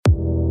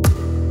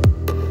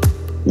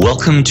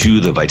Welcome to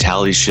the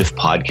Vitality Shift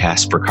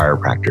podcast for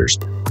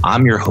chiropractors.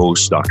 I'm your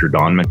host, Dr.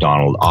 Don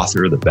MacDonald,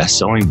 author of the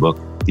best-selling book,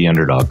 The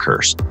Underdog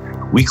Curse.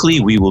 Weekly,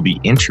 we will be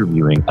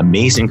interviewing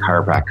amazing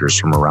chiropractors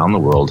from around the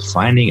world,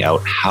 finding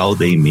out how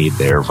they made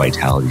their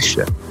vitality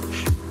shift.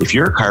 If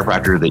you're a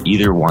chiropractor that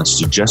either wants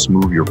to just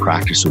move your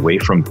practice away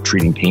from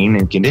treating pain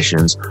and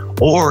conditions,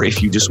 or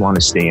if you just want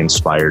to stay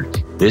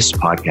inspired, this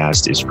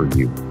podcast is for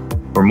you.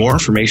 For more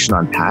information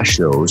on past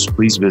shows,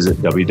 please visit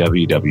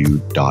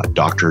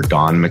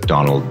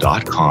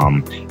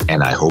www.drdonmacdonald.com,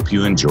 and I hope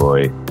you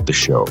enjoy the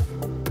show.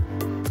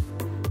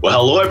 Well,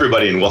 hello,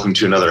 everybody, and welcome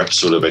to another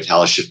episode of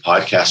Vitality Shift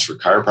Podcast for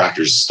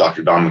chiropractors. It's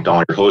Dr. Don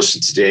MacDonald, your host,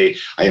 and today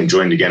I am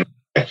joined again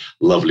by my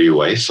lovely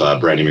wife,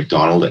 Brandi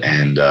MacDonald,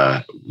 and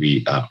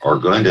we are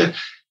going to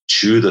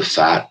chew the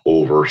fat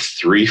over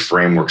 3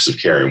 frameworks of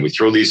care. And we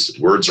throw these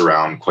words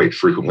around quite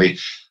frequently.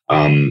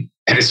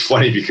 And it's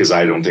funny because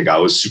I don't think I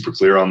was super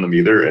clear on them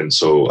either. And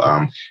so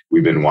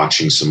we've been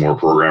watching some more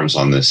programs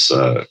on this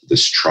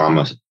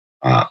trauma.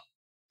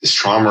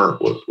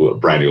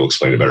 Brandi will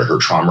explain it better. Her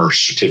trauma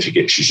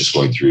certificate. She's just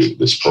going through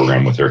this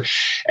program with her,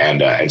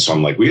 and so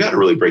I'm like, we got to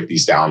really break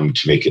these down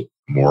to make it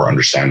more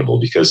understandable,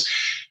 because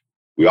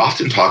we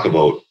often talk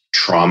about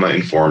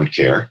trauma-informed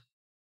care,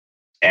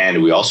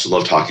 and we also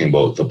love talking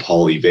about the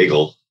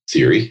polyvagal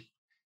theory,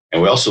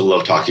 and we also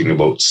love talking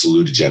about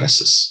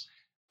salutogenesis.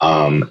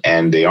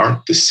 And they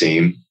aren't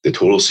the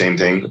total same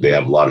thing. They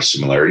have a lot of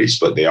similarities,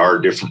 but they are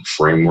different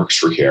frameworks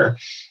for care.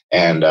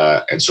 And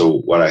so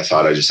what I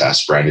thought, I just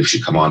asked Brandi if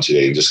she'd come on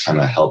today and just kind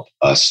of help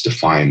us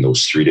define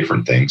those 3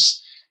 different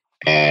things,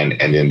 and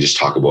then just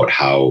talk about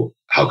how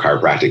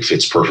chiropractic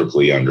fits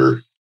perfectly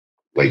under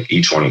like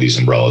each one of these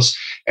umbrellas,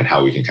 and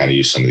how we can kind of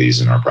use some of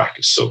these in our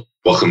practice. So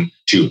welcome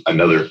to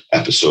another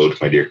episode,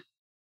 my dear.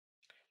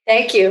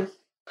 Thank you,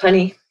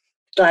 honey.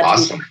 Glad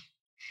awesome.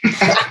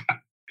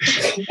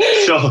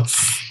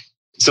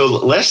 So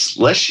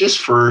let's just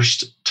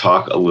first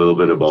talk a little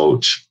bit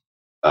about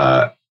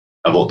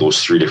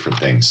those 3 different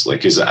things.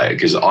 Like,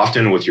 because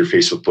often with your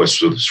Facebook posts,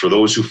 for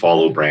those who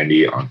follow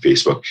Brandi on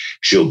Facebook,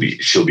 she'll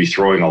be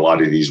throwing a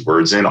lot of these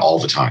words in all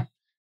the time,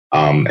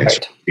 and right.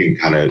 So you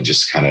can kind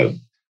of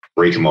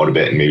break them out a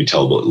bit and maybe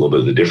tell a little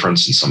bit of the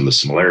difference and some of the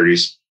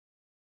similarities.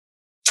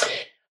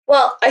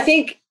 Well, I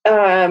think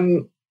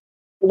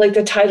like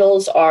the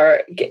titles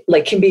are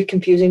like can be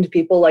confusing to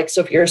people. Like, so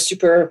if you're a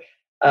super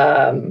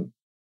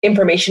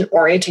information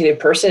oriented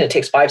person, it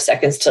takes 5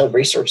 seconds to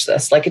research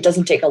this. Like, it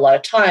doesn't take a lot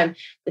of time.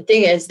 The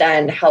thing is,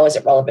 then how is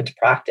it relevant to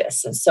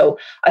practice? And so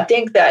I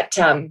think that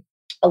a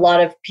lot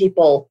of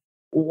people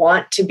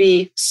want to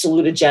be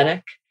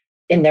salutogenic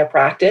in their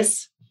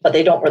practice, but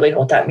they don't really know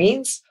what that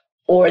means.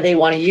 Or they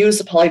want to use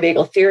the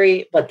polyvagal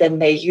theory, but then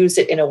they use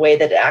it in a way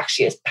that it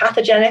actually is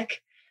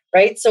pathogenic,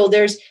 right? So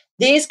there's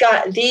these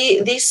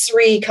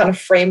 3 kind of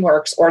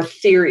frameworks or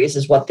theories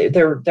is what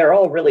they're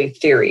all really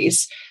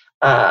theories,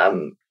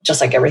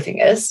 just like everything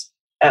is,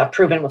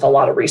 proven with a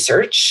lot of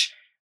research.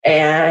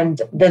 And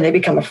then they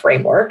become a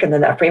framework. And then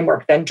that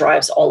framework then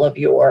drives all of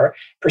your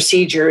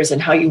procedures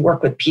and how you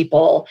work with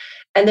people.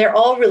 And they're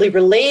all really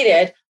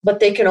related,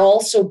 but they can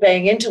also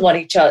bang into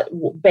one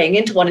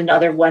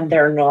another when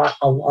they're not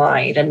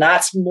aligned. And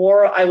that's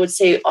more, I would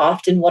say,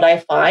 often what I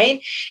find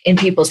in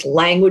people's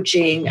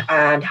languaging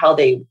and how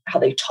they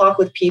talk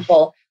with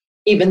people,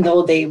 even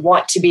though they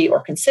want to be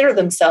or consider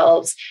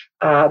themselves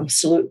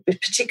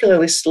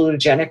particularly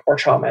salutogenic or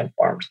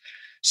trauma-informed.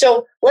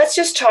 So let's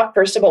just talk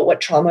first about what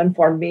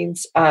trauma-informed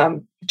means.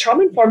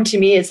 Trauma-informed to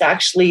me is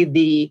actually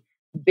the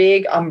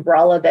big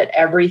umbrella that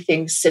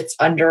everything sits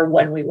under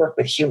when we work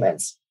with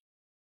humans.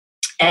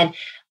 And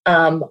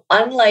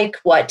unlike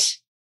what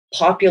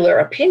popular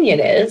opinion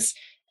is,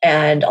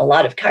 and a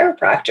lot of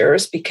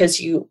chiropractors, because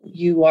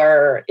you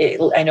are,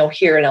 I know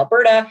here in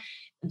Alberta,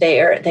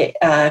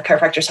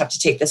 chiropractors have to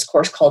take this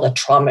course called a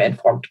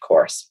trauma-informed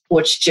course,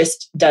 which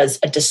just does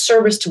a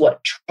disservice to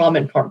what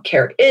trauma-informed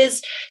care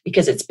is,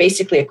 because it's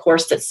basically a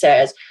course that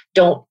says,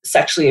 don't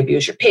sexually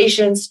abuse your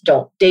patients,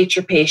 don't date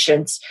your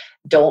patients,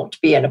 don't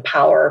be in a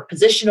power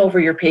position over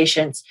your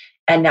patients,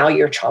 and now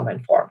you're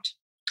trauma-informed.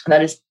 And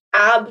that is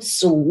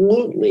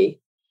absolutely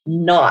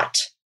not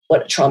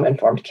what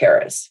trauma-informed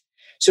care is.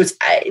 So it's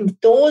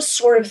those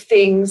sort of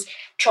things.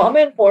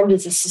 Trauma-informed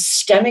is a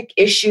systemic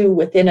issue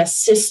within a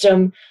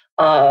system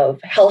of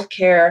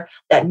healthcare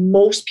that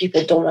most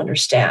people don't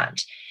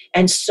understand.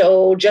 And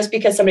so just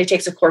because somebody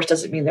takes a course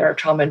doesn't mean they're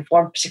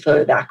trauma-informed,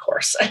 particularly that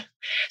course.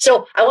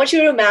 So I want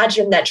you to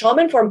imagine that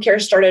trauma-informed care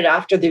started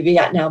after the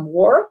Vietnam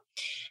War.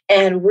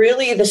 And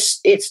really,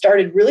 it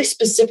started really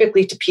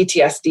specifically to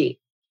PTSD.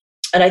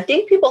 And I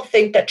think people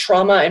think that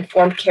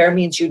trauma-informed care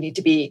means you need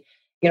to be,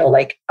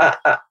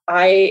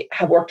 I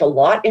have worked a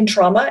lot in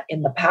trauma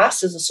in the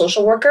past as a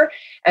social worker.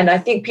 And I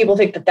think people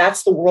think that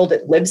that's the world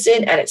it lives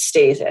in and it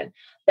stays in.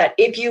 That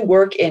if you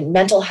work in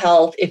mental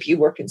health, if you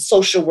work in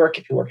social work,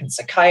 if you work in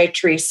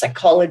psychiatry,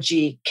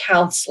 psychology,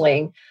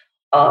 counseling,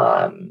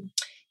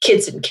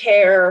 kids in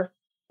care,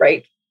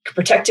 right,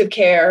 protective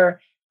care,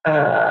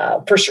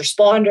 first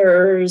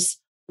responders,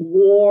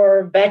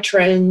 war,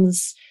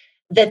 veterans,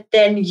 that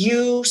then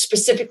you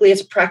specifically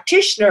as a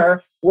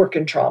practitioner work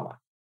in trauma.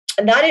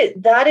 And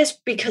that is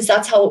because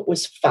that's how it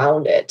was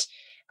founded.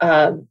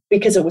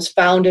 Because it was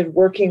founded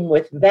working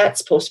with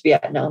vets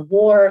post-Vietnam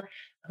War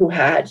who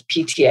had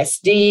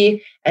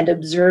PTSD and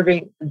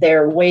observing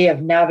their way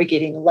of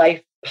navigating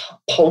life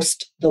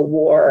post the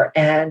war,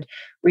 and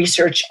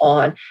research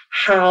on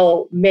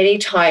how many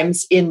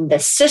times in the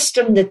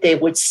system that they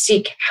would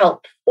seek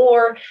help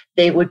for,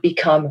 they would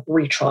become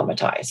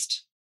re-traumatized.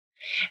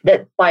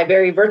 That by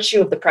very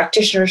virtue of the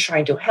practitioners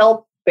trying to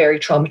help very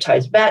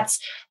traumatized vets,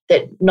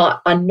 that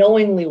not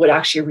unknowingly would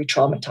actually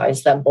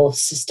re-traumatize them both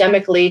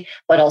systemically,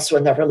 but also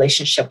in their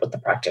relationship with the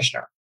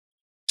practitioner.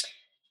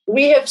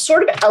 We have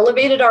sort of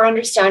elevated our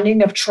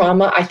understanding of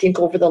trauma, I think,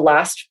 over the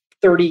last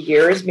 30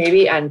 years,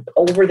 maybe, and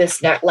over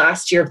this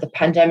last year of the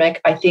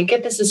pandemic. I think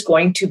this is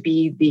going to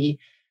be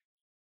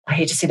I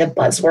hate to say the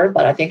buzzword,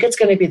 but I think it's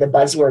going to be the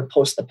buzzword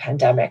post the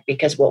pandemic,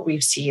 because what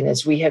we've seen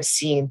is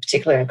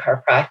particularly in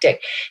chiropractic,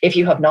 if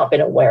you have not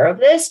been aware of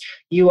this,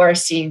 you are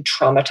seeing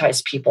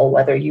traumatized people.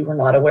 Whether you were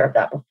not aware of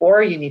that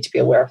before, you need to be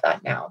aware of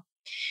that now.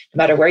 No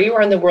matter where you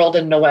are in the world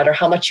and no matter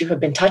how much you have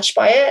been touched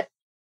by it,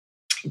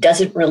 it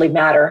doesn't really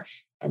matter.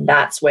 And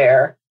that's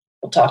where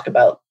we'll talk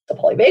about the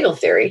polyvagal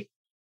theory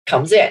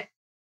comes in,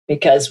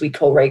 because we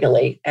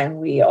co-regulate and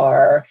we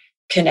are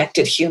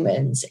connected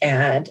humans,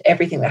 and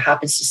everything that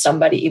happens to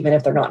somebody, even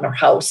if they're not in our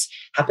house,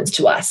 happens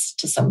to us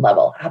to some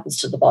level, happens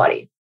to the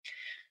body.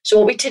 So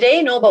what we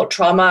today know about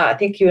trauma, I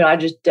think you and I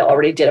just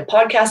already did a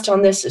podcast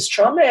on this, is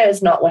trauma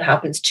is not what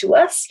happens to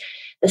us.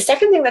 The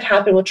second thing that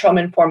happened with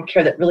trauma-informed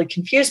care that really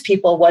confused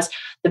people was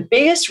the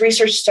biggest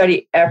research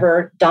study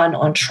ever done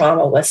on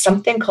trauma was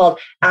something called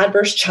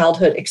Adverse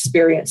Childhood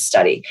Experience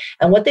Study.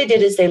 And what they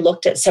did is they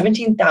looked at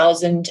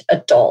 17,000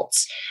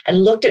 adults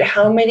and looked at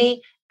how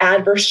many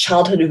adverse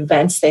childhood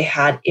events they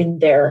had in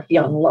their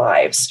young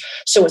lives.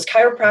 So as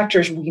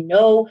chiropractors, we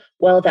know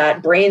well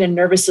that brain and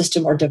nervous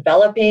system are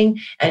developing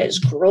and it's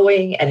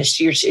growing, and it's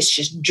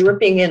just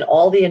dripping in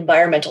all the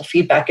environmental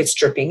feedback it's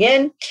dripping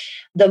in.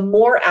 The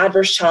more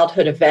adverse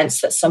childhood events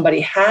that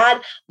somebody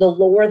had, the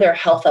lower their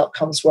health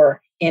outcomes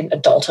were in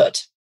adulthood.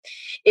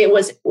 It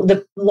was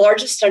the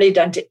largest study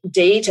done to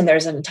date, and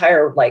there's an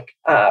entire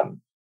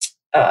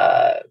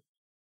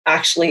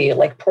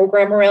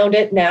program around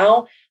it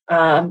now.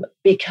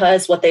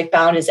 Because what they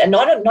found is, and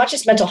not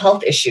just mental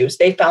health issues,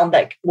 they found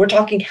that we're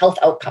talking health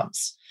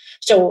outcomes.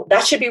 So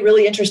that should be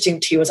really interesting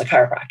to you as a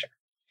chiropractor.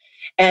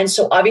 And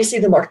so obviously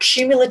the more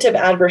cumulative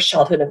adverse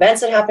childhood events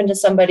that happened to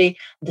somebody,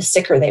 the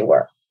sicker they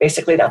were.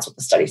 Basically, that's what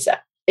the study said,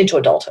 into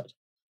adulthood.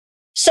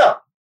 So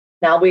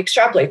now we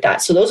extrapolate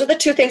that. So those are the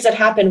two things that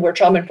happened where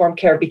trauma-informed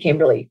care became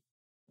really,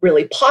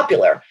 really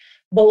popular,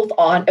 both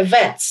on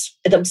events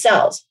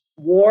themselves,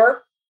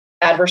 war,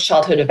 adverse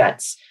childhood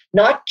events,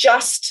 not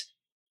just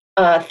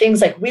things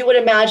like we would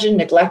imagine,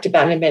 neglect,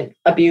 abandonment,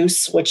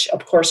 abuse, which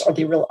of course are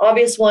the real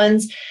obvious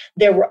ones.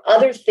 There were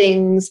other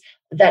things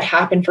that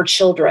happened for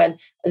children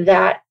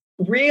that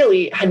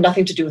really had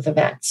nothing to do with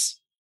events.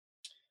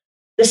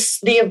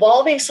 The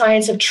evolving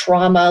science of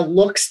trauma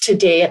looks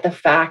today at the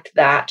fact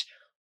that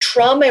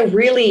trauma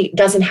really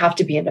doesn't have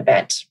to be an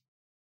event.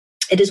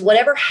 It is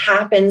whatever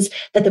happens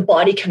that the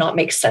body cannot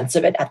make sense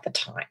of it at the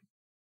time.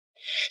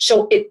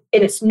 So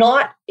it's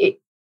not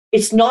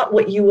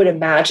what you would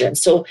imagine.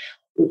 So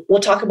we'll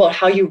talk about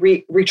how you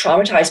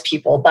re-traumatize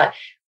people, but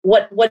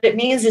what it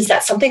means is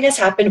that something has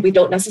happened. We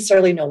don't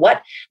necessarily know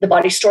what. The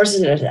body stores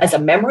it as a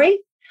memory.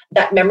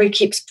 That memory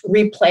keeps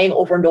replaying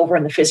over and over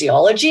in the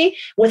physiology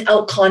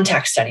without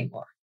context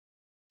anymore.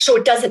 So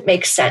it doesn't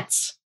make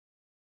sense.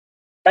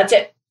 That's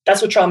it.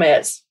 That's what trauma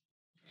is.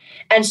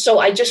 And so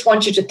I just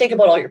want you to think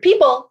about all your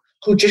people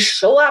who just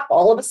show up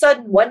all of a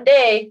sudden one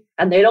day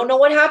and they don't know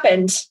what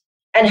happened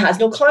and has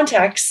no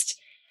context.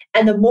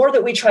 And the more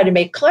that we try to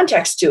make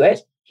context to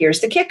it,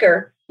 here's the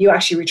kicker, you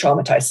actually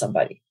re-traumatize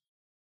somebody.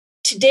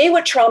 Today,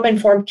 what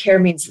trauma-informed care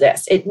means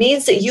this. It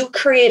means that you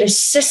create a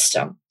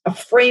system, a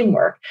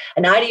framework,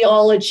 an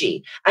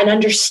ideology, an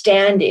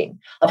understanding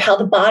of how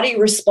the body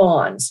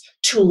responds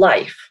to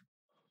life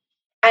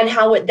and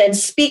how it then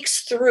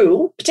speaks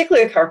through,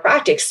 particularly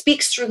chiropractic,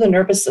 speaks through the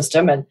nervous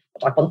system. And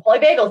we'll talk about the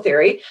polyvagal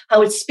theory,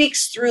 how it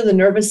speaks through the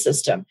nervous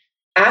system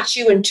at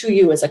you and to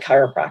you as a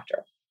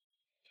chiropractor.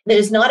 It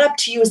is not up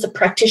to you as the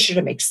practitioner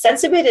to make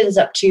sense of it. It is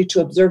up to you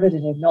to observe it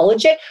and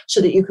acknowledge it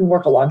so that you can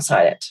work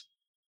alongside it.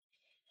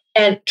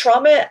 And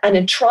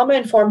a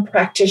trauma-informed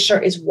practitioner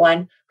is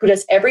one who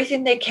does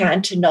everything they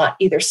can to not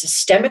either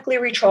systemically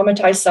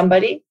re-traumatize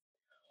somebody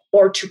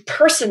or to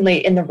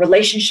personally in the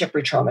relationship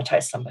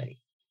re-traumatize somebody.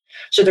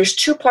 So there's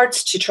two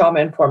parts to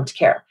trauma-informed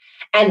care.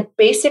 And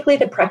basically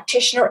the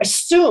practitioner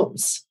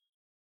assumes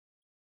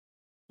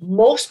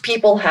most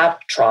people have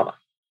trauma,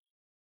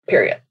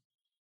 period.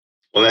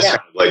 Well, that's kind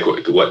of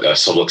like what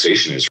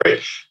subluxation is, right?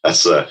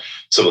 That's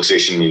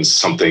subluxation means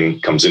something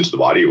comes into the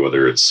body,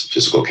 whether it's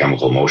physical,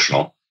 chemical,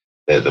 emotional,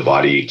 that the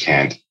body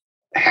can't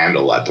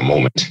handle at the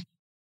moment.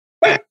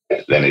 And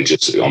then it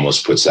just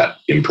almost puts that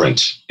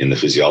imprint in the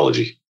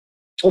physiology.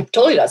 Well,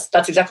 totally does.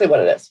 That's exactly what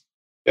it is.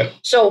 Yeah.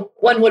 So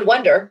one would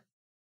wonder,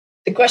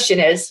 The question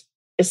is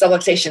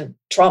subluxation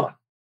trauma?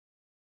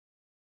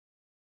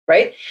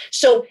 Right?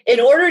 So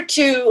in order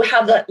to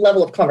have that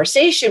level of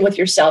conversation with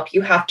yourself,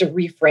 you have to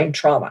reframe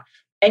trauma.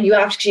 And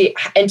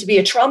to be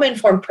a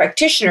trauma-informed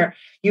practitioner,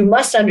 you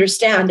must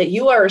understand that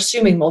you are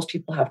assuming most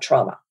people have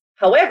trauma.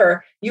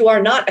 However, you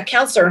are not a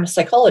counselor and a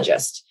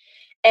psychologist.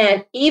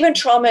 And even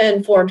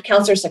trauma-informed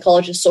counselors,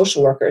 psychologists,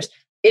 social workers,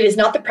 it is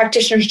not the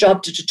practitioner's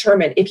job to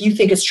determine if you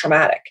think it's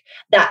traumatic.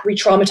 That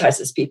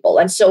re-traumatizes people.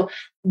 And so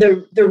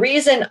the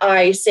reason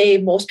I say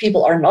most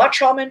people are not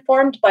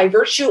trauma-informed, by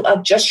virtue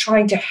of just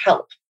trying to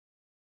help,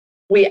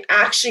 we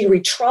actually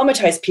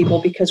re-traumatize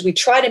people because we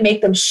try to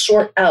make them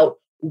sort out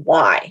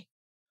why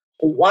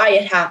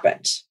it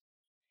happened.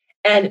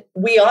 And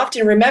we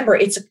often remember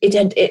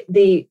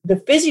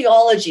the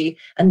physiology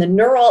and the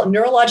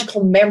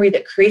neurological memory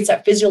that creates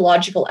that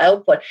physiological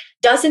output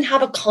doesn't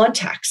have a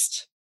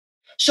context.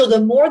 So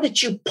the more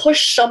that you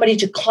push somebody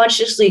to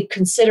consciously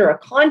consider a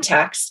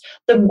context,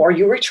 the more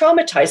you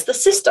re-traumatize the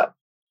system.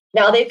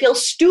 Now they feel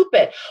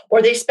stupid,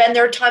 or they spend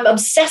their time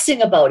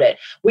obsessing about it.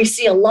 We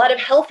see a lot of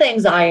health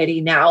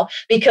anxiety now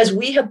because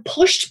we have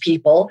pushed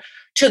people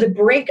to the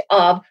brink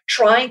of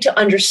trying to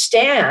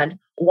understand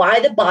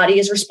why the body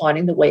is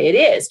responding the way it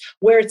is,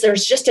 where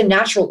there's just a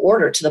natural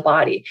order to the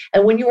body.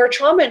 And when you are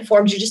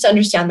trauma-informed, you just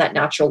understand that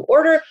natural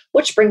order,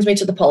 which brings me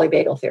to the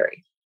polyvagal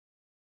theory.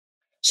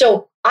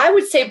 So I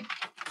would say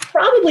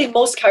probably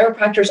most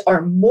chiropractors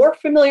are more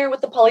familiar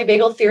with the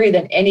polyvagal theory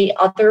than any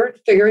other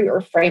theory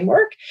or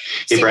framework.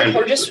 Hey,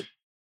 Brandi,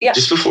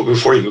 just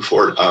before you move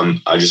forward,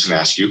 I'm just going to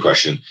ask you a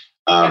question.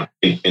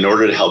 In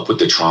order to help with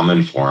the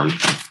trauma-informed,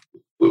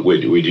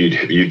 would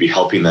you'd be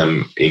helping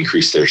them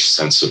increase their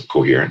sense of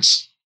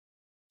coherence?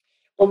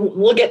 Well,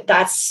 we'll get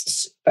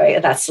that's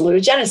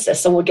salutogenesis,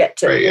 so we'll get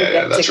to,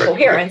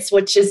 coherence,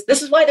 which is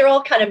this is why they're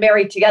all kind of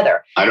married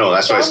together. I know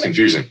that's why it's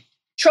confusing.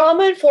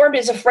 Trauma-informed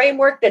is a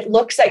framework that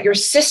looks at your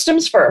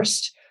systems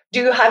first.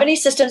 Do you have any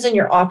systems in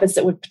your office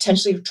that would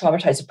potentially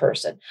traumatize a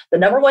person? The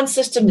number one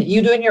system that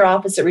you do in your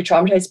office that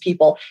re-traumatize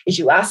people is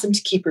you ask them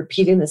to keep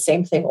repeating the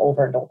same thing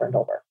over and over and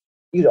over.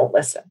 You don't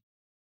listen.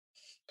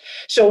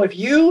 So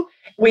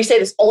we say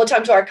this all the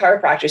time to our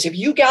chiropractors, if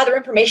you gather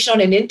information on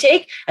an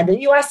intake and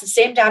then you ask the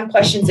same damn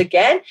questions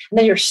again, and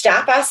then your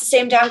staff asks the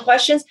same damn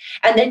questions,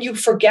 and then you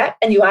forget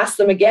and you ask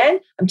them again,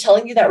 I'm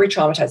telling you that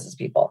re-traumatizes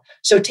people.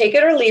 So take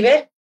it or leave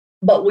it,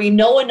 but we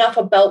know enough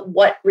about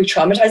what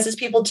re-traumatizes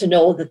people to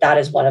know that that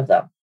is one of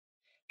them.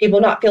 People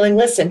not feeling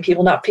listened,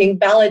 people not being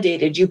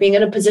validated, you being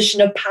in a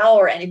position of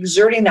power and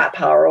exerting that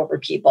power over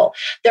people.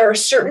 There are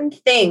certain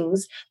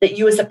things that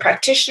you as a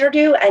practitioner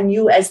do and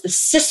you as the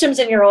systems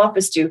in your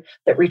office do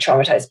that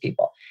re-traumatize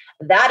people.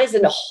 That is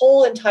a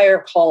whole entire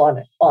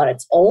call on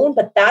its own,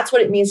 but that's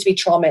what it means to be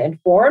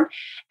trauma-informed,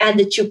 and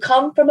that you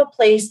come from a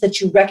place that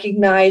you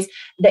recognize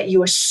that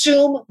you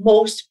assume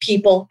most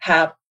people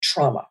have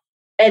trauma.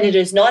 And it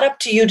is not up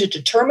to you to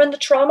determine the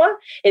trauma.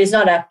 It is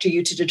not up to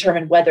you to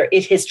determine whether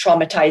it is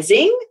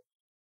traumatizing.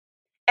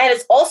 And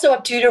it's also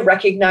up to you to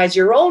recognize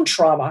your own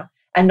trauma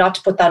and not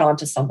to put that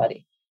onto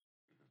somebody.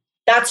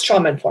 That's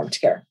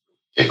trauma-informed care.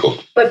 Okay, cool.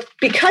 But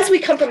because we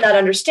come from that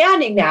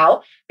understanding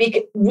now,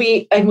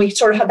 we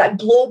sort of have that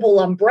global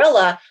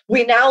umbrella,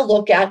 we now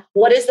look at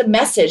what is the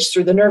message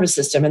through the nervous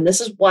system. And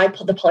this is why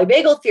the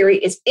polyvagal theory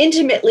is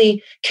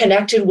intimately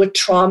connected with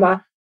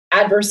trauma,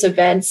 adverse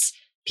events,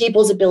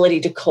 people's ability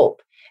to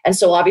cope. And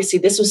so obviously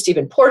this was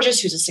Stephen Porges,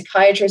 who's a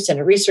psychiatrist and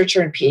a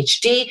researcher and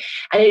PhD.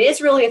 And it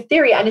is really a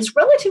theory, and it's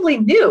relatively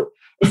new.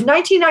 It's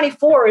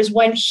 1994 is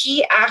when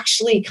he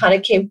actually kind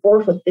of came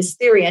forward with this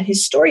theory. And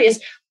his story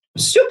is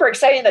super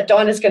exciting that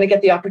Dawn is going to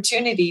get the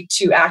opportunity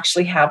to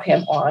actually have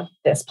him on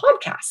this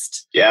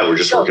podcast. Yeah, we're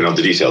just working on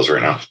the details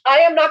right now. I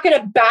am not going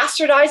to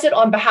bastardize it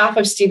on behalf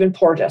of Stephen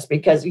Porges,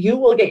 because you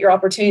will get your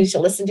opportunity to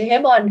listen to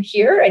him on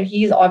here. And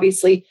he's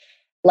obviously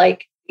if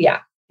you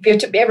have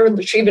ever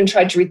even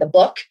tried to read the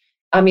book,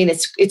 I mean,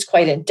 it's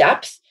quite in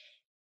depth.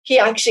 He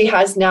actually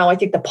has now, I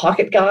think, the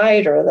pocket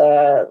guide or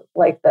the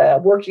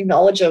working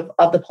knowledge of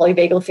the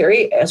polyvagal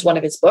theory as one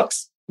of his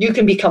books. You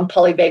can become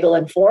polyvagal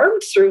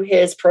informed through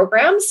his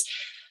programs.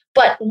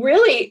 But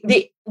really,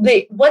 the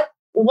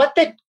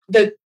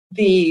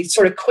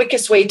sort of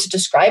quickest way to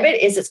describe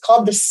it is it's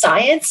called the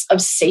science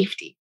of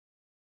safety.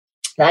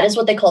 That is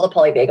what they call the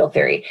polyvagal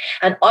theory.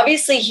 And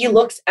obviously he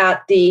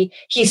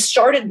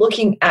started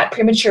looking at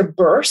premature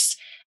births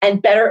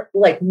and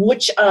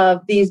which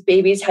of these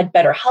babies had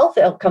better health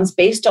outcomes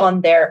based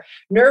on their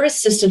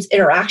nervous system's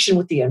interaction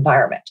with the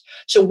environment.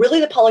 So really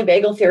the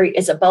polyvagal theory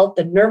is about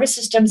the nervous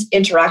system's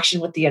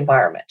interaction with the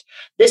environment.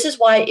 This is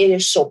why it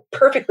is so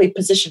perfectly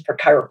positioned for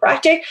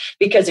chiropractic,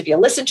 because if you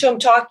listen to him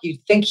talk,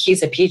 you'd think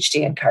he's a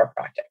PhD in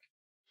chiropractic,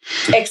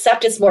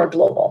 except it's more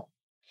global.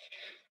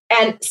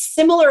 And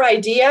similar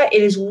idea,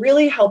 it is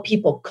really how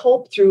people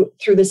cope through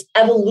this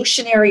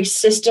evolutionary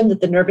system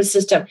that the nervous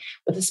system,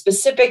 with a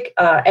specific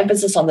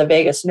emphasis on the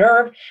vagus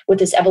nerve, with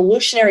this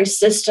evolutionary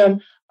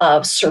system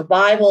of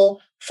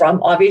survival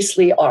from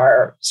obviously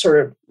our sort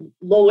of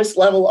lowest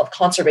level of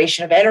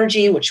conservation of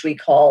energy, which we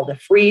call the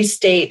freeze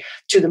state,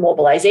 to the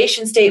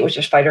mobilization state, which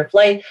is fight or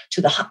flight,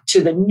 to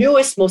the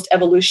newest, most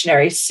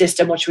evolutionary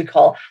system, which we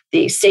call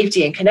the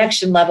safety and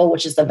connection level,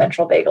 which is the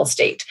ventral vagal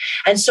state.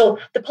 And so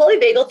the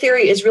polyvagal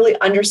theory is really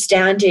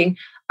understanding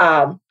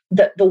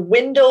the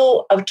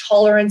window of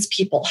tolerance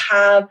people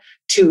have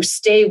to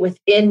stay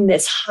within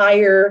this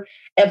higher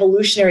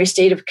evolutionary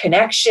state of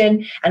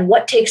connection, and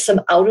what takes them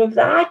out of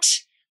that,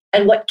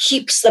 and what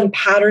keeps them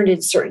patterned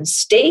in certain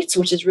states,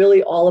 which is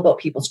really all about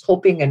people's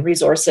coping and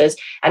resources.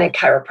 And in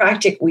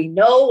chiropractic,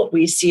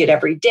 we see it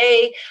every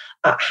day,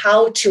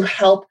 how to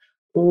help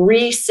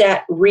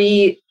reset,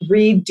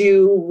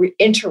 redo,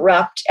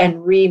 interrupt,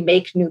 and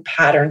remake new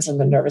patterns in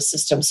the nervous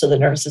system, so the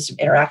nervous system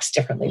interacts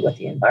differently with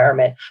the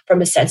environment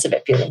from a sense of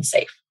it feeling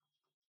safe.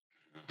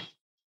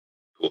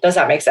 Cool. Does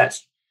that make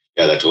sense?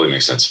 Yeah, that totally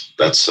makes sense.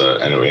 That's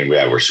anyway,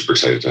 yeah, we're super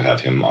excited to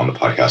have him on the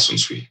podcast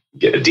once we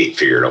get a date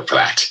figured out for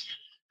that.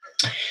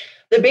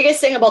 The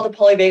biggest thing about the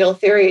polyvagal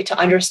theory to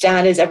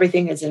understand is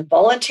everything is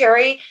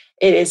involuntary.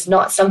 It is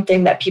not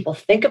something that people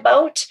think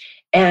about.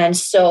 And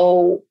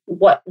so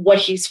what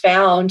he's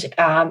found,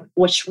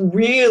 which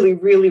really,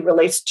 really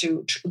relates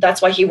to,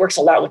 that's why he works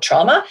a lot with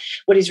trauma.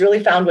 What he's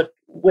really found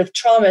with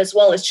trauma as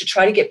well is to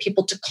try to get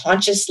people to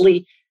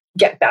consciously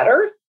get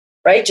better,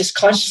 right? Just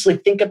consciously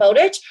think about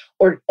it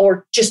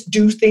or just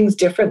do things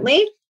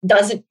differently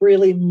doesn't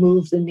really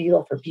move the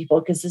needle for people,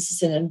 because this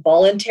is an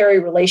involuntary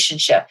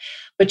relationship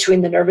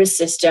between the nervous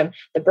system,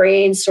 the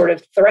brain's sort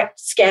of threat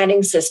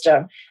scanning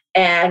system,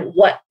 and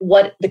what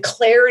the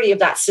clarity of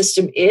that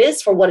system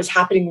is for what is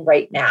happening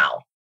right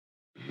now.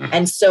 Mm-hmm.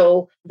 And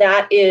so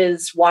that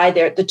is why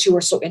the two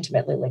are so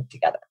intimately linked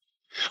together.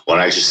 Well,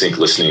 I just think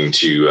listening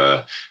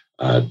to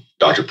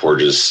Dr.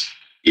 Porges,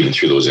 even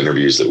through those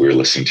interviews that we were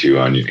listening to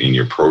in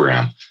your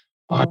program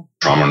on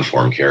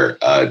trauma-informed care,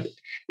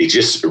 it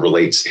just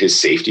relates, his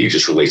safety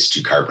just relates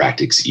to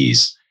chiropractic's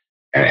ease.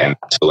 And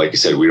so, like I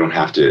said, we don't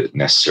have to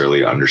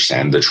necessarily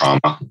understand the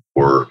trauma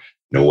or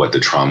know what the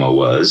trauma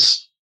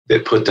was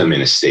that put them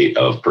in a state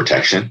of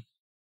protection,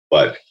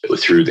 but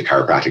through the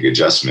chiropractic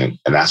adjustment.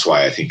 And that's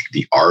why I think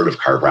the art of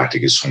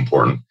chiropractic is so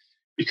important,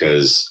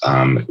 because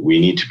we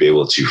need to be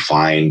able to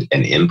find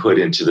an input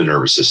into the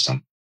nervous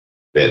system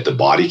that the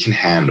body can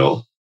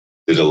handle,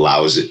 that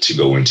allows it to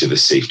go into the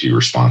safety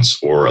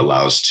response or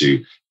allows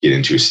to get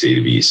into a state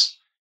of ease.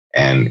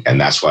 And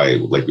that's why,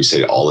 like we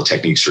said, all the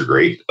techniques are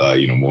great.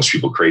 Most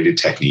people created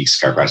techniques,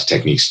 chiropractic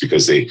techniques,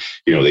 because they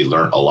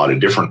learned a lot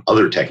of different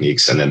other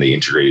techniques and then they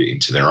integrate it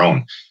into their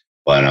own.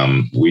 But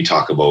we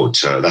talk about,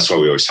 that's why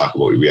we always talk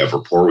about, we have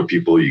rapport with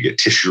people. You get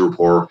tissue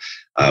rapport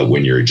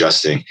when you're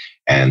adjusting.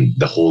 And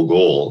the whole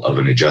goal of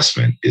an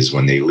adjustment is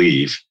when they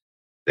leave,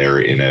 they're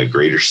in a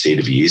greater state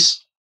of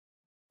ease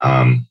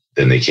than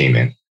they came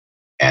in.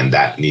 And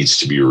that needs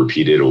to be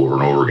repeated over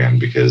and over again,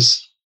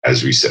 because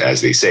as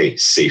they say,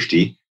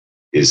 safety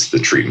is the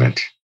treatment,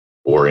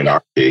 or in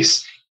our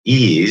case,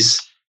 ease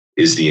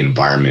is the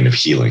environment of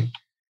healing.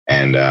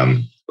 And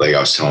like I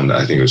was telling,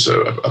 I think it was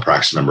a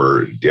practice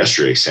member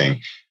yesterday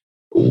saying,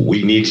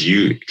 we need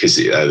you, because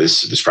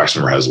this practice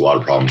member has a lot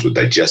of problems with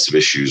digestive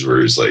issues, where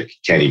he's like,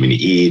 can't even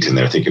eat, and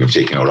they're thinking of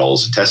taking out all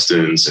his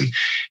intestines.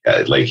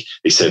 And like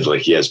they said,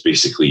 like he has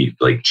basically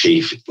like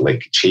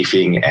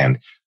chafing and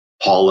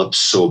polyps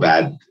so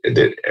bad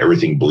that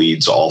everything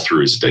bleeds all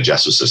through his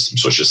digestive system.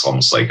 So it's just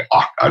almost like,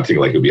 I think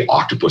like it'd be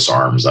octopus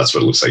arms. That's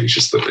what it looks like. It's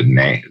just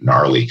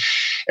gnarly.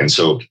 And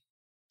so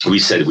we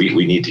said,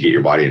 we need to get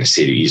your body in a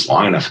state of ease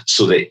long enough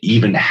so that it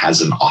even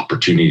has an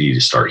opportunity to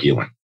start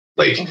healing.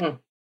 Like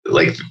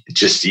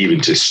just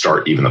even to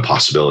start even the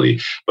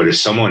possibility. But if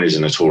someone is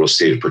in a total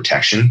state of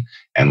protection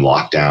and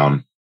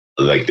lockdown,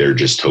 like they're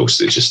just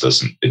toast. It just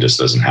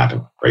doesn't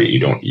happen, right?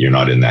 You're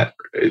not in that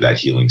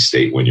healing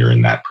state when you're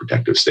in that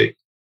protective state.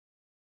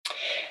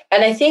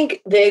 And I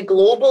think the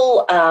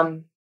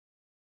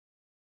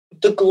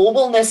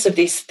globalness of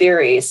these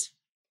theories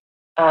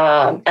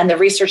and the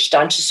research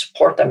done to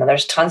support them, and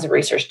there's tons of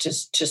research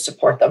to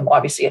support them.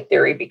 Obviously, a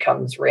theory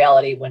becomes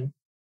reality when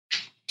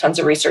tons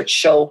of research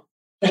show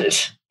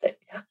that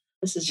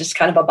this is just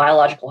kind of a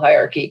biological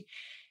hierarchy,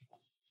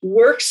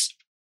 works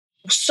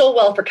so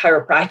well for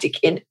chiropractic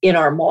in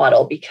our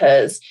model,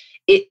 because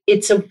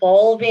it's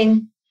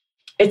evolving.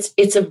 It's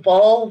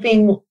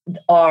evolving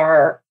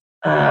our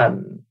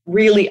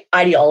really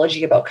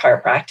ideology about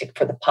chiropractic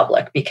for the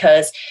public,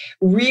 because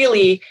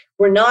really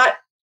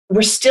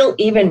we're still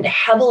even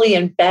heavily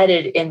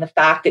embedded in the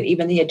fact that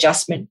even the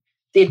adjustment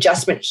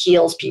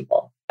heals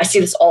people. I see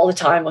this all the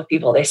time with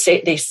people. They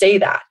say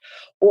that,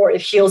 or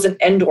it heals an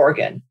end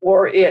organ,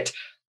 or it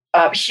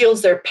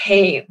heals their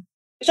pain.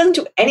 It doesn't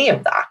do any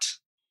of that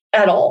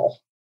at all.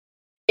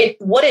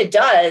 What it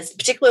does,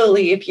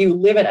 particularly if you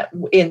live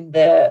in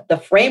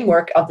the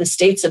framework of the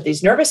states of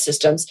these nervous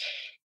systems,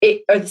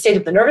 or the state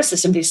of the nervous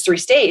system, these three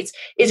states,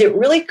 is it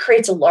really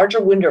creates a larger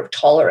window of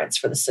tolerance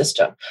for the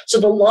system. So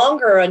the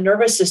longer a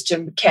nervous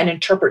system can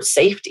interpret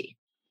safety,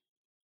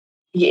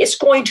 it's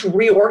going to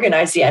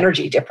reorganize the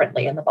energy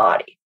differently in the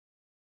body.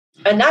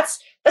 And that's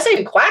That's not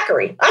even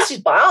quackery. That's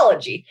just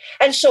biology.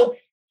 And so,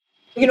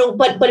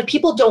 but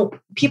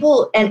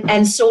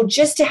and so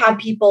just to have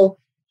people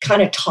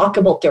kind of talk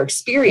about their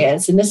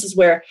experience. And this is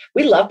where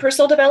we love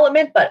personal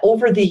development, but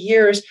over the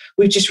years,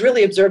 we've just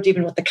really observed,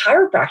 even with the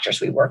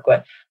chiropractors we work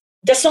with,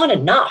 that's not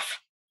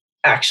enough,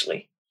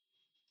 actually.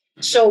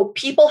 So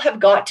people have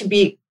got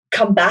to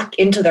come back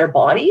into their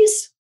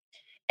bodies,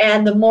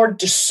 and the more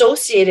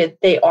dissociated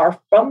they are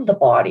from the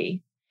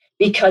body,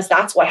 because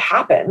that's what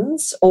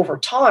happens over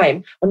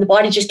time when the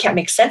body just can't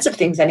make sense of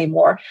things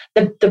anymore.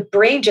 The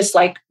brain just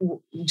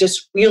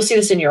you'll see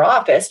this in your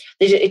office,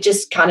 it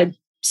just kind of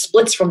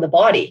splits from the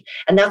body.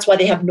 And that's why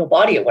they have no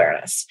body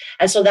awareness.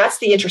 And so that's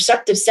the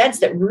interoceptive sense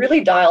that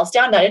really dials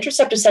down. That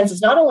interoceptive sense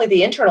is not only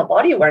the internal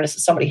body awareness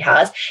that somebody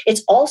has,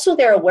 it's also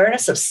their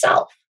awareness of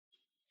self.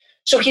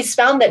 So he's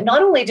found that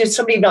not only did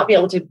somebody not be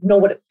able to know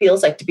what it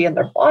feels like to be in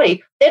their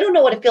body, they don't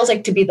know what it feels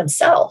like to be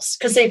themselves,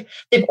 because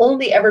they've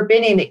only ever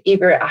been in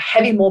either a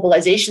heavy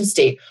mobilization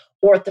state,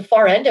 or at the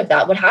far end of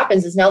that, what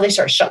happens is now they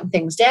start shutting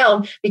things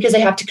down because they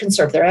have to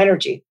conserve their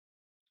energy.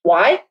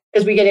 Why?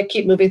 Because we got to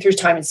keep moving through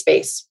time and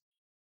space.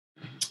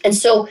 And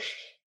so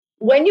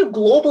when you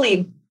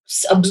globally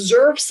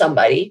observe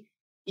somebody,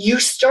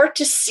 you start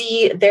to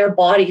see their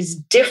bodies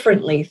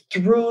differently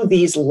through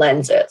these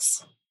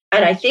lenses.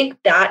 And I think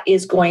that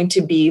is going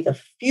to be the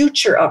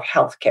future of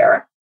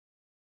healthcare,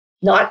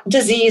 not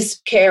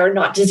disease care,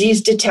 not disease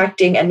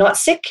detecting, and not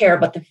sick care,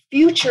 but the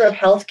future of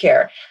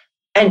healthcare.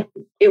 And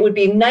it would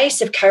be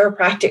nice if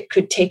chiropractic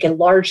could take a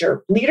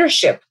larger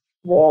leadership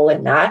role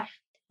in that.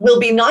 Will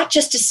be not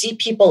just to see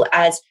people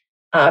as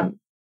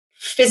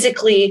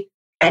physically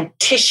and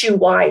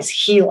tissue-wise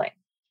healing,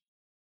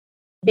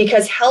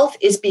 because health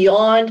is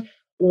beyond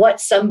what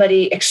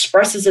somebody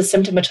expresses as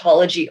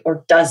symptomatology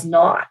or does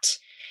not.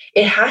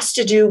 It has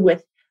to do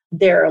with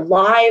their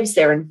lives,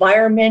 their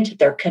environment,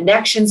 their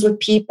connections with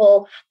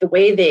people, the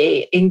way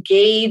they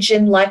engage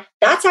in life.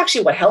 That's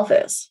actually what health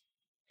is.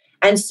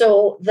 And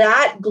so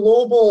that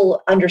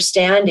global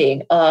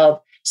understanding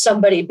of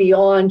somebody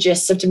beyond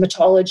just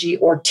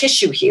symptomatology or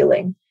tissue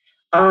healing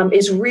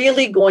is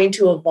really going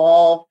to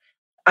evolve,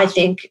 I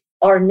think,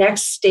 our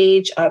next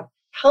stage of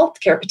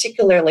healthcare,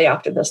 particularly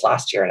after this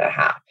last year and a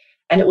half.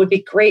 And it would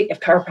be great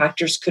if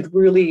chiropractors could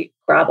really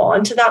grab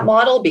onto that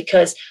model,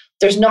 because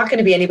there's not going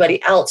to be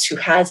anybody else who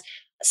has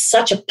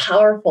such a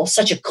powerful,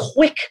 such a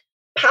quick,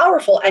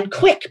 powerful and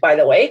quick, by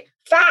the way,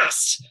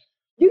 fast.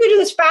 You can do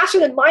this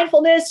faster than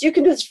mindfulness. You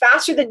can do this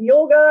faster than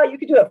yoga. You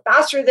can do it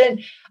faster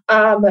than,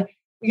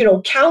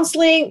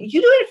 counseling.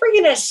 You do it freaking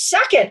in a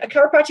second. A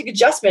chiropractic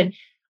adjustment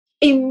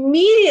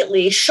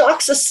immediately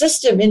shocks the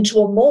system into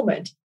a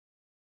moment.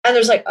 And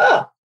there's there's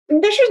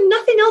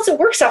nothing else that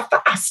works that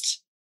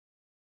fast.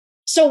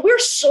 So we're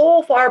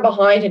so far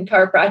behind in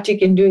chiropractic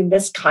in doing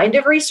this kind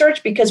of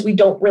research because we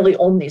don't really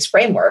own these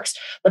frameworks,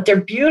 but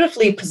they're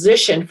beautifully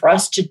positioned for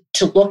us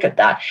to look at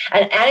that.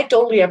 And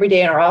anecdotally, every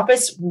day in our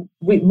office,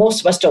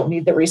 most of us don't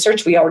need the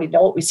research. We already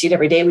know it. We see it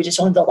every day. We just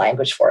don't have the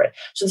language for it.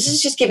 So this is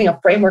just giving a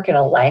framework and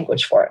a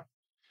language for it.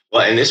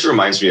 Well, and this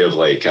reminds me of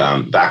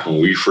back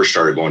when we first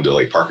started going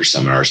to Parker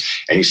seminars,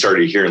 and you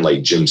started hearing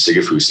Jim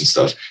Sigafus and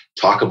stuff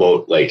talk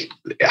about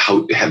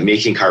how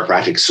making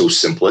chiropractic so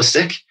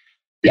simplistic.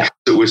 Yeah,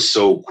 it was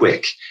so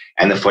quick.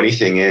 And the funny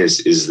thing is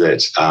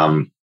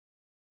that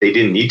they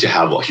didn't need to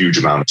have a huge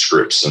amount of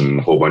scripts and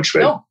a whole bunch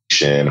of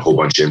education, a whole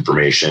bunch of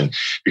information,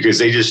 because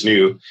they just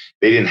knew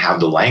they didn't have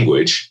the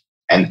language,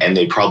 and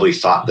they probably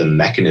thought the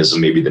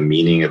mechanism, maybe the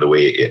meaning of the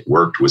way it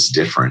worked was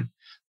different.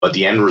 But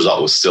the end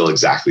result was still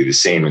exactly the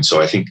same. And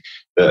so I think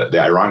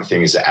the ironic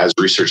thing is that as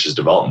research has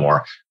developed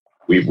more,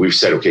 we've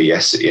said, okay,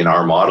 yes, in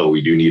our model,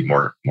 we do need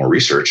more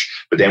research,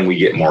 but then we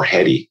get more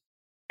heady.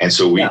 And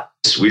so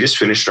we just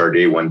finished our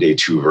day 1, day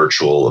 2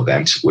 virtual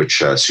event,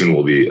 which soon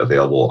will be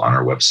available on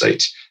our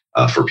website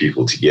for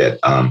people to get.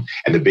 And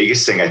the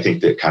biggest thing I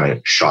think that kind of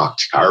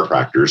shocked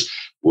chiropractors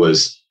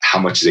was how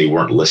much they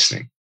weren't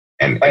listening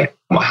and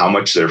how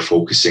much they're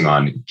focusing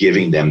on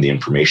giving them the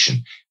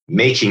information,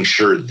 making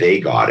sure they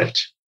got it.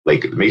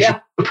 Make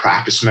sure the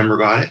practice member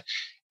got it.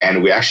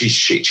 And we actually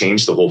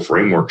changed the whole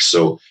framework.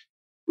 So,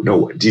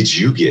 no, did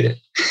you get it?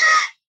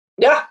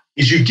 Yeah.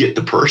 Did you get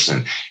the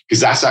person? Because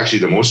that's actually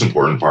the most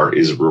important part,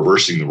 is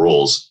reversing the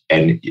roles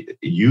and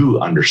you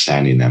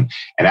understanding them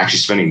and actually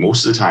spending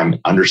most of the time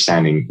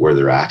understanding where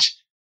they're at.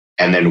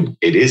 And then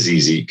it is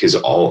easy because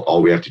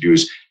all we have to do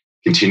is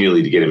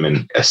continually to get them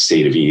in a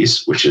state of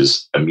ease, which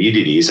is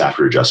immediate ease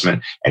after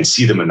adjustment, and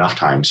see them enough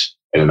times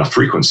and enough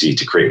frequency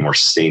to create more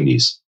sustained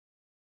ease.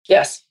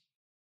 Yes.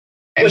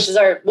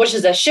 Which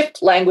is a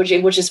shift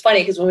languaging, which is funny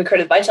because when we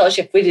created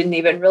VitalShift, we didn't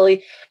even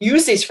really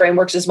use these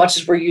frameworks as much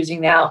as we're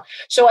using now.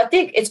 So I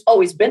think it's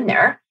always been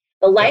there.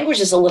 The language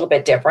is a little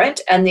bit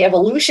different and the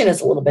evolution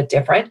is a little bit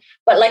different.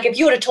 But if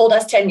you would have told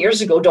us 10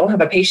 years ago, don't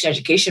have a patient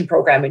education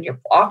program in your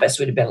office,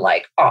 we'd have been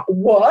like,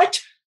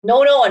 what?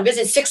 No. On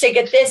visit 6, they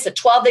get this. At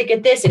 12, they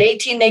get this. At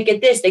 18, they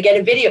get this. They get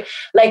a video.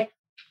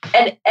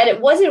 And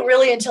it wasn't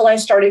really until I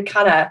started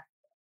kind of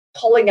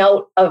pulling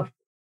out of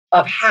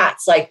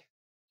hats,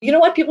 you know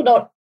what? People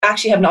don't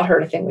actually have not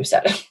heard a thing we've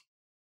said.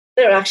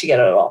 They don't actually get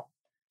it at all.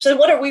 So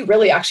what are we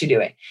really actually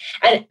doing?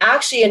 And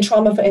actually in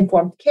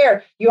trauma-informed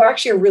care, you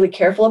actually are really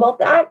careful about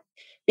that,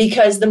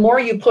 because the more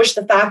you push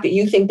the fact that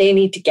you think they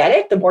need to get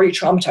it, the more you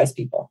traumatize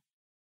people.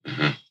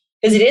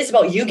 Because it is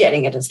about you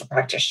getting it as the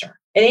practitioner.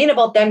 It ain't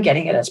about them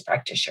getting it as a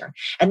practitioner.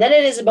 And then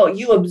it is about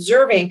you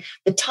observing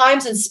the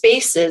times and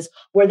spaces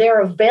where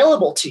they're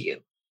available to you.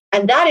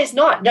 And that is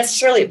not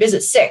necessarily at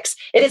visit 6.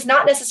 It is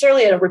not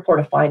necessarily at a report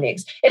of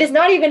findings. It is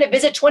not even at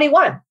visit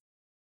 21,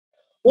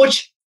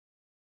 which,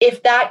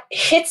 if that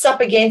hits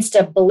up against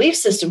a belief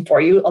system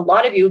for you, a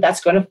lot of you,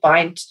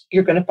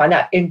 you're going to find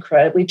that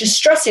incredibly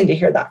distressing to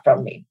hear that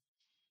from me,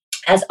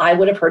 as I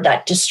would have heard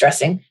that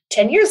distressing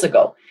 10 years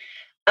ago.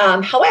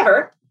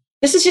 However,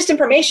 this is just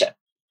information.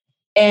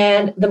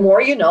 And the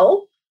more you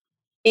know,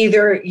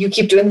 either you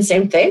keep doing the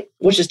same thing,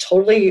 which is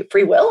totally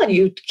free will, and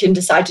you can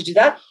decide to do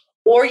that,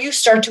 or you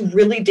start to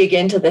really dig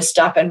into this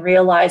stuff and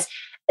realize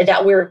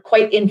that we're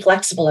quite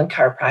inflexible in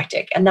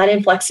chiropractic. And that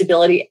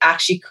inflexibility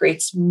actually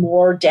creates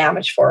more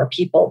damage for our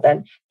people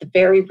than the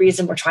very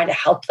reason we're trying to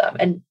help them.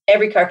 And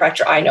every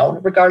chiropractor I know,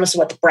 regardless of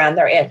what the brand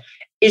they're in,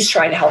 is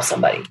trying to help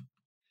somebody.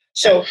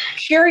 So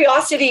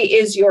curiosity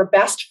is your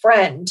best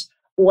friend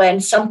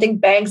when something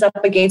bangs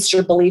up against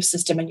your belief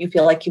system and you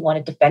feel like you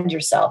want to defend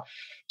yourself.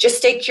 Just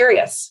stay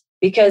curious,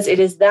 because it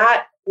is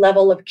that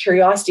level of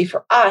curiosity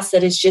for us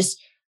that is just,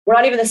 we're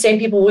not even the same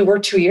people we were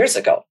 2 years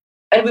ago.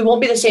 And we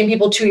won't be the same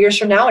people 2 years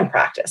from now in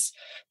practice,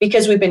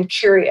 because we've been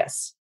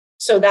curious.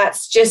 So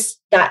that's just,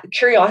 that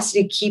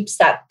curiosity keeps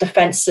that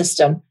defense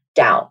system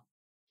down.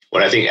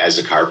 When I think as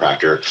a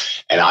chiropractor,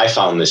 and I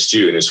found this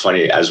too, and it's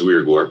funny, as we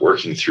were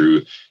working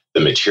through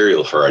the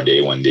material for our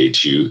day 1, day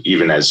 2,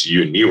 even as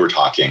you and me were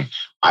talking,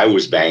 I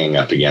was banging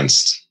up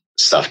against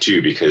stuff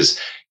too, because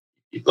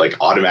like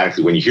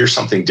automatically when you hear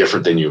something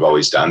different than you've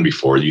always done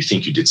before, you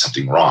think you did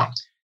something wrong,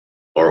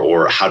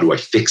 or how do I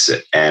fix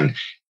it? And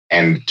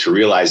to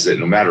realize that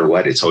no matter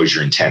what, it's always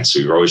your intent. So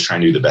you're always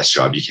trying to do the best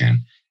job you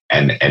can.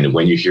 And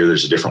when you hear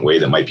there's a different way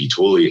that might be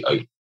totally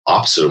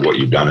opposite of what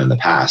you've done in the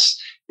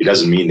past, it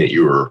doesn't mean that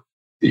you're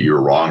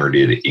wrong or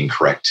did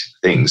incorrect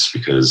things,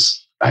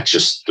 because that's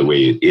just the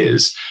way it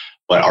is.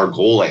 But our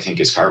goal, I think,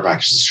 as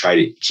chiropractors is try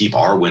to keep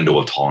our window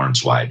of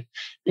tolerance wide,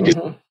 because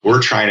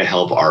we're trying to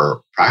help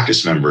our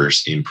practice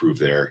members improve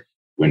their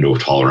window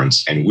of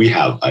tolerance. And we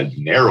have a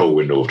narrow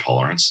window of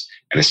tolerance.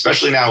 And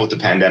especially now with the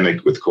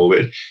pandemic, with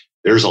COVID,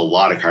 there's a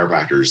lot of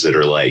chiropractors that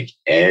are like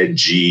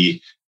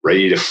edgy,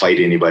 ready to fight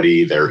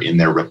anybody. They're in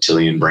their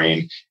reptilian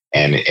brain.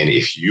 And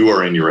if you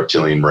are in your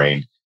reptilian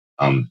brain,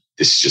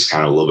 this is just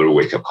kind of a little bit of a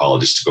wake up call,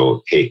 just to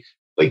go, hey,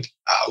 like,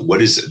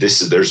 what is this?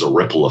 There's a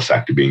ripple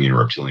effect of being in your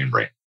reptilian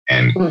brain,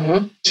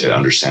 and to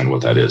understand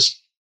what that is.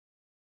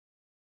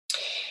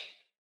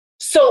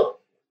 So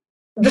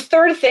the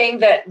third thing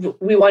that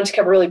we wanted to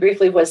cover really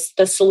briefly was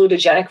the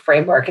salutogenic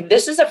framework. And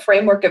this is a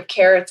framework of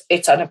care.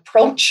 It's an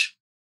approach,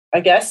 I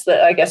guess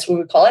we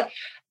would call it,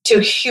 to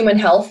human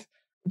health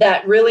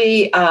that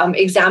really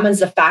examines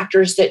the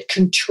factors that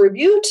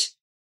contribute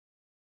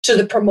to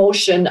the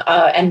promotion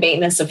and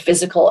maintenance of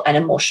physical and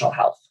emotional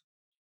health,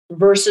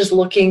 versus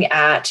looking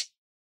at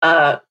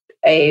a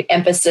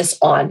emphasis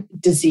on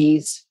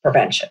disease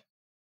prevention.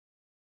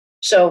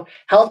 So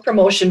health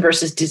promotion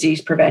versus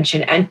disease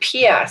prevention. And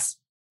P.S.,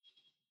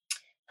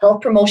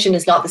 health promotion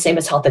is not the same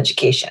as health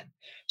education.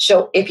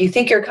 So if you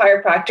think you're a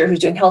chiropractor who's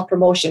doing health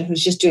promotion,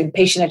 who's just doing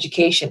patient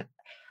education,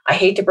 I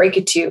hate to break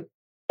it to you,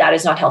 that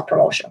is not health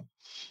promotion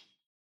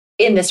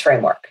in this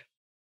framework.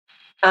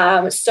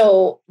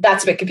 So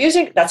that's a bit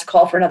confusing. That's a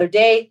call for another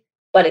day.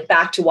 But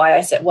back to why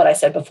I said what I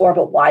said before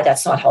about why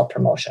that's not health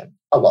promotion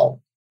alone.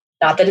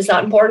 Not that it's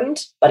not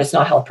important, but it's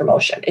not health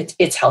promotion.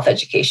 It's health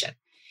education.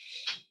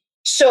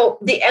 So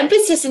the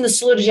emphasis in the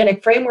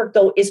salutogenic framework,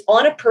 though, is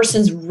on a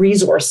person's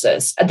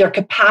resources, their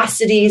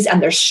capacities,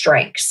 and their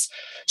strengths.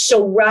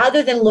 So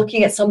rather than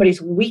looking at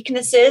somebody's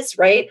weaknesses,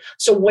 right?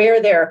 So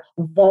where they're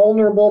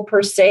vulnerable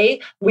per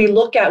se, we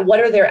look at what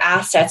are their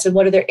assets and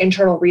what are their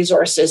internal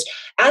resources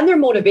and their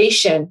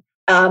motivation,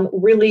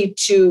 really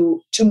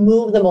to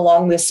move them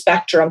along this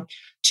spectrum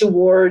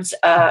towards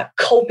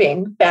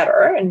coping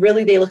better. And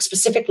really they look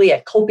specifically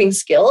at coping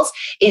skills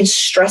in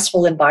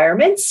stressful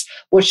environments,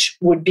 which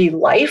would be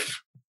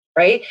life,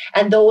 right?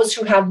 And those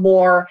who have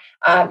more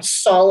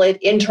solid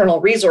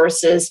internal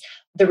resources,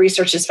 the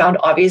research has found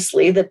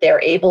obviously that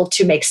they're able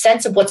to make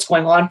sense of what's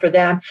going on for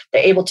them.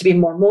 They're able to be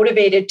more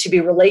motivated, to be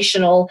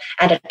relational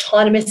and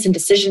autonomous in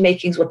decision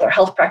makings with their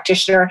health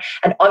practitioner.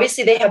 And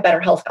obviously they have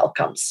better health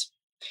outcomes.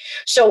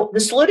 So the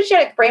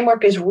salutogenic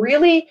framework is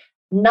really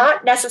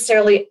not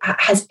necessarily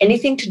has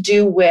anything to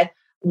do with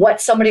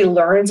what somebody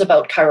learns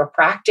about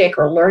chiropractic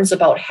or learns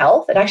about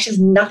health. It actually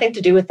has nothing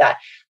to do with that.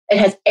 It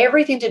has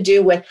everything to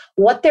do with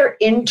what their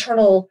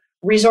internal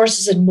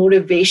resources and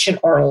motivation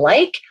are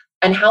like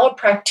and how a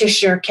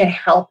practitioner can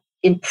help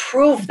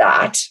improve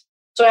that.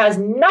 So it has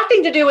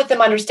nothing to do with them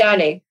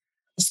understanding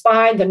the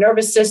spine, the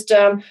nervous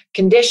system,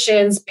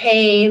 conditions,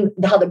 pain,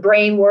 how the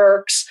brain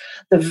works,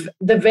 the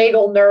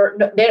vagal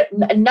nerve,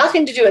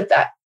 nothing to do with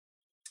that.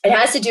 It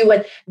has to do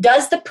with,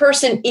 does the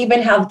person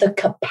even have the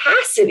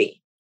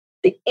capacity,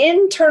 the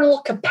internal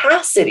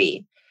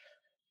capacity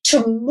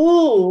to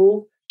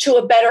move to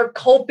a better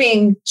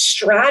coping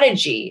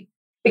strategy?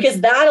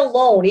 Because that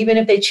alone, even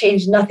if they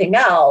change nothing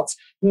else,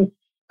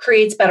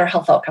 creates better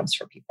health outcomes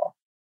for people.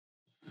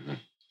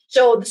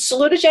 So the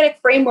salutogenic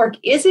framework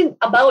isn't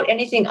about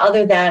anything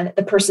other than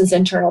the person's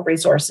internal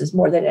resources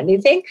more than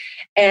anything.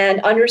 And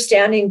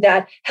understanding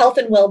that health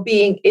and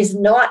well-being is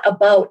not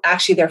about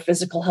actually their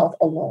physical health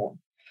alone.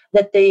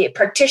 That the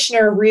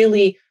practitioner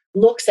really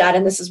looks at,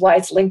 and this is why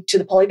it's linked to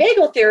the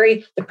polyvagal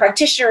theory, the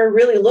practitioner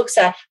really looks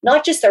at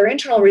not just their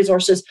internal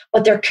resources,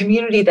 but their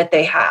community that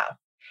they have.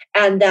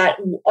 And that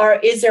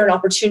is there an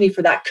opportunity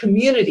for that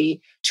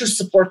community to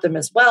support them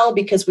as well?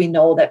 Because we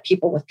know that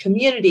people with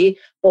community,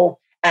 both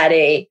at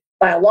a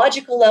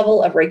biological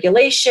level of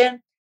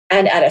regulation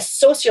and at a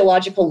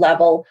sociological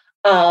level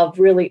of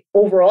really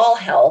overall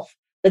health,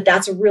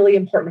 that's a really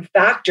important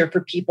factor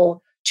for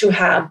people to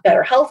have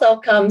better health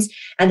outcomes.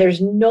 And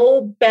there's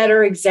no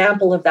better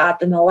example of that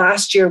than the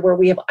last year, where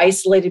we have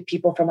isolated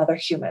people from other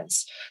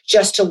humans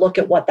just to look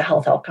at what the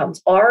health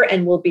outcomes are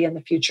and will be in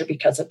the future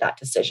because of that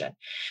decision.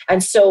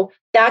 And so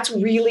that's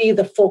really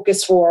the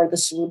focus for the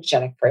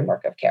salutogenic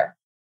framework of care.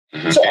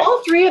 So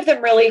all three of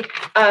them really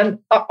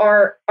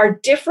are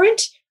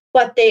different,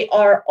 but they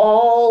are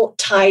all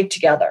tied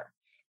together.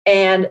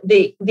 And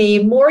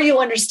the more you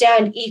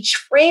understand each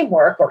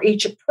framework or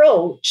each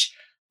approach,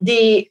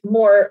 the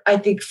more, I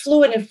think,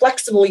 fluid and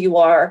flexible you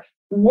are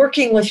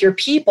working with your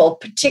people,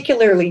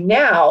 particularly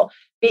now,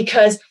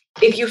 because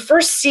if you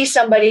first see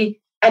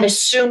somebody and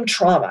assume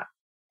trauma,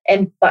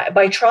 and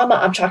by trauma,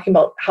 I'm talking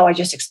about how I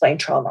just explained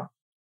trauma.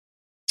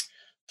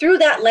 Through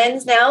that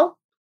lens now,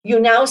 you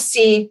now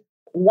see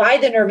why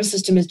the nervous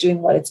system is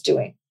doing what it's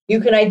doing. You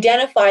can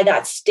identify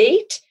that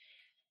state,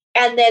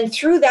 and then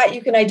through that,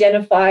 you can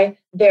identify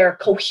their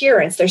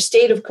coherence, their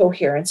state of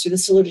coherence through the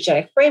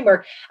salutogenic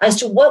framework as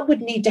to what would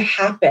need to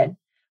happen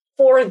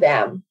for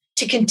them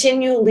to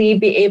continually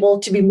be able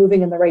to be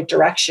moving in the right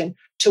direction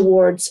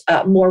towards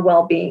more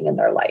well-being in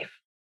their life,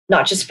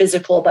 not just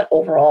physical, but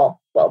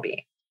overall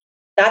well-being.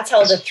 That's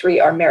how the three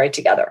are married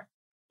together.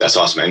 That's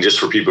awesome. And just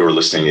for people who are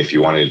listening, if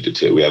you wanted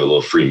to, we have a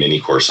little free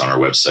mini course on our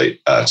website.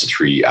 It's a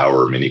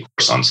 3-hour mini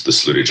course on the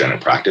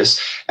salutogenic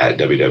practice at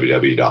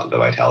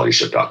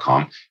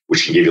www.thevitalityshift.com,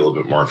 which can give you a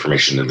little bit more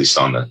information, at least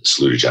on the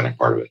salutogenic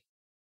part of it.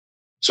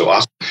 So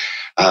awesome.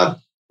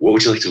 What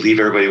would you like to leave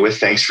everybody with?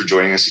 Thanks for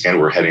joining us again.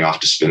 We're heading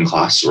off to spin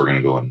class, so we're going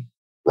to go and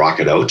rock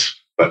it out.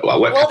 But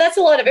well, that's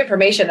a lot of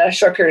information in a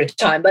short period of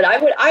time. But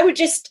I would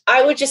just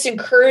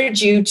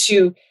encourage you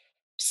to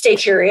stay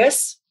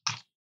curious,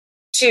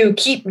 to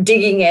keep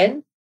digging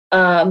in.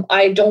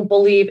 I don't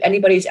believe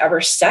anybody's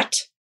ever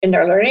set in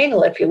their learning.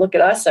 If you look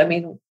at us, I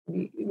mean,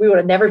 we would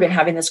have never been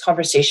having this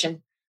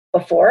conversation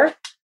before.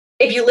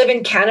 If you live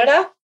in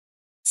Canada,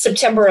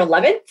 September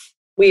 11th,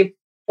 we've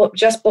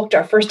just booked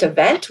our first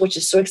event, which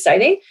is so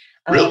exciting.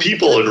 Real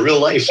people in real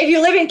life. If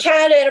you live in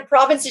Canada, in a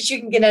province that you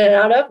can get in and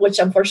out of, which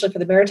unfortunately for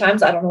the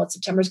Maritimes, I don't know what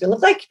September is going to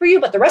look like for you,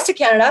 but the rest of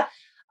Canada,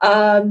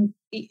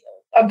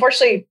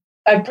 unfortunately,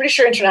 I'm pretty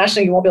sure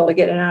internationally you won't be able to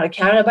get in and out of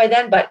Canada by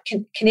then, but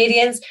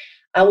Canadians,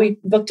 we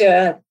booked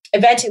an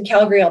event in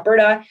Calgary,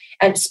 Alberta,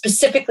 and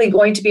specifically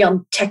going to be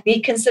on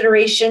technique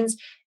considerations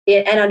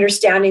and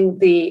understanding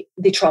the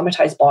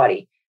traumatized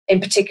body,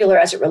 in particular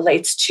as it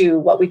relates to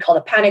what we call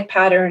the panic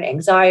pattern,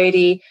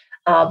 anxiety,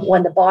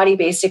 when the body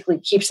basically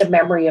keeps a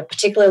memory of,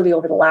 particularly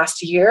over the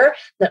last year,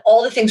 that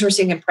all the things we're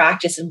seeing in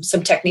practice and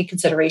some technique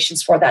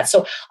considerations for that.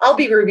 So I'll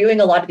be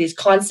reviewing a lot of these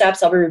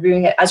concepts. I'll be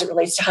reviewing it as it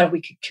relates to how we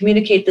can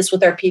communicate this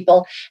with our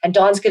people. And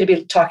Dawn's going to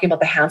be talking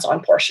about the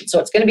hands-on portion. So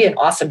it's going to be an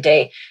awesome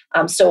day.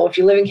 So if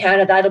you live in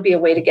Canada, that'll be a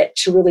way to get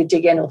to really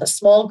dig in with a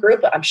small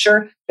group. I'm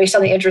sure based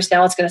on the interest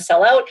now, it's going to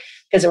sell out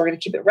because we're going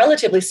to keep it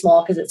relatively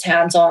small because it's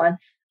hands-on.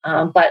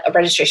 But a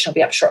registration will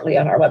be up shortly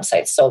on our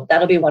website. So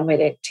that'll be one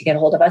way to get a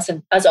hold of us.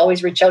 And as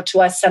always, reach out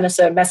to us, send us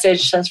a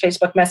message, send us a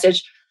Facebook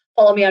message,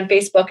 follow me on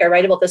Facebook. I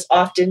write about this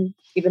often,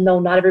 even though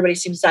not everybody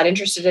seems that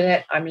interested in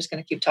it. I'm just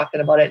going to keep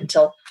talking about it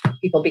until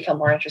people become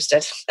more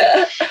interested.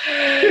 Other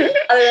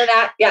than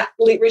that,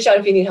 reach out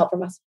if you need help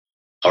from us.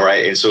 All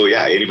right. And so,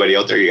 anybody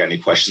out there, you got any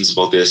questions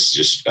about this,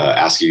 just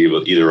ask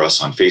either of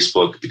us on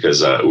Facebook,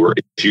 because we're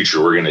in the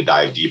future, we're going to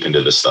dive deep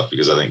into this stuff,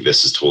 because I think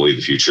this is totally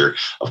the future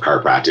of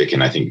chiropractic.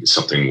 And I think it's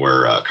something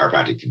where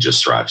chiropractic can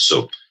just thrive.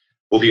 So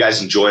hope you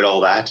guys enjoyed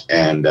all that.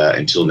 And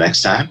until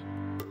next time,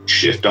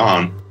 shift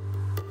on.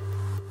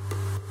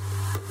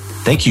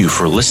 Thank you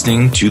for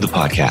listening to the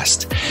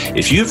podcast.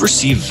 If you have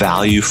received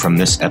value from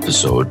this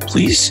episode,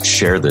 please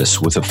share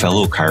this with a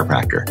fellow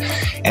chiropractor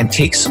and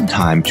take some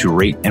time to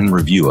rate and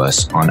review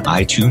us on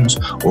iTunes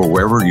or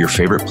wherever your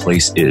favorite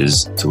place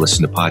is to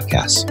listen to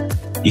podcasts.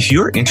 If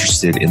you're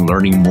interested in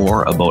learning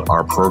more about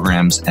our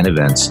programs and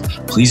events,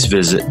 please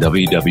visit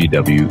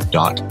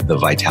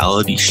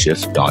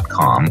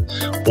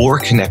www.thevitalityshift.com or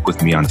connect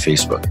with me on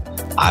Facebook.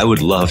 I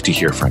would love to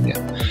hear from you.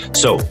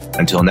 So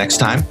until next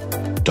time,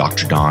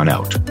 Dr. Don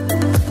out.